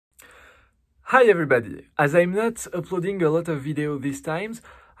Hi everybody! As I'm not uploading a lot of video these times,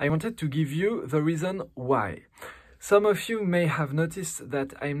 I wanted to give you the reason why. Some of you may have noticed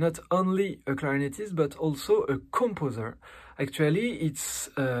that I'm not only a clarinetist but also a composer. Actually, it's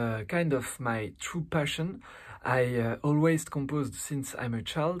kind of my true passion. I always composed since I'm a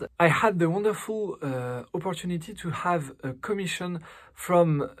child. I had the wonderful opportunity to have a commission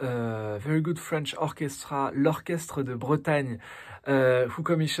from a very good French orchestra, l'Orchestre de Bretagne, who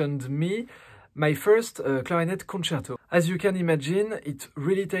commissioned me my first clarinet concerto. As you can imagine, it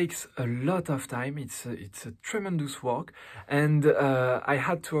really takes a lot of time. It's a tremendous work, and I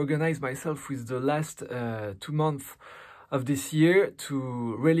had to organize myself with the last 2 months of this year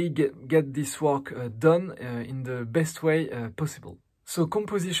to really get this work done in the best way possible. So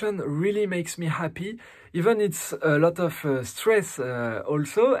composition really makes me happy, even it's a lot of stress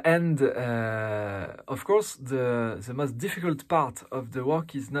also, and of course the most difficult part of the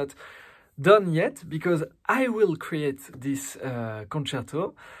work is not done yet, because I will create this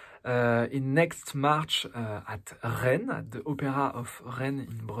concerto in next March at Rennes, at the Opera of Rennes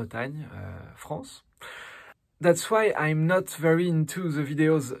in Bretagne, France. That's why I'm not very into the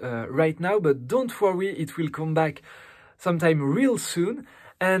videos right now, but don't worry, it will come back sometime real soon.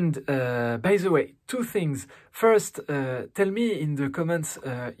 And by the way, 2 things. First, tell me in the comments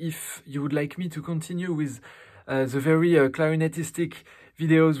if you would like me to continue with the very clarinetistic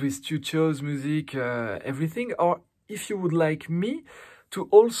videos with tutos, music, everything, or if you would like me to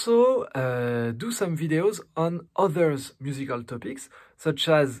also do some videos on other musical topics, such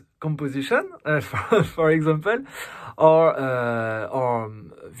as composition, for example, or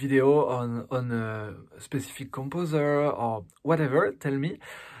video on a specific composer or whatever. Tell me.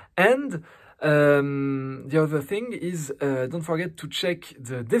 And the other thing is, don't forget to check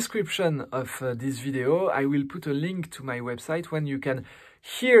the description of this video. I will put a link to my website when you can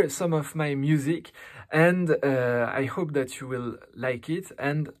hear some of my music, and I hope that you will like it,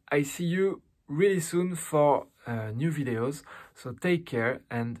 and I see you really soon for new videos. So take care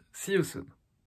and see you soon.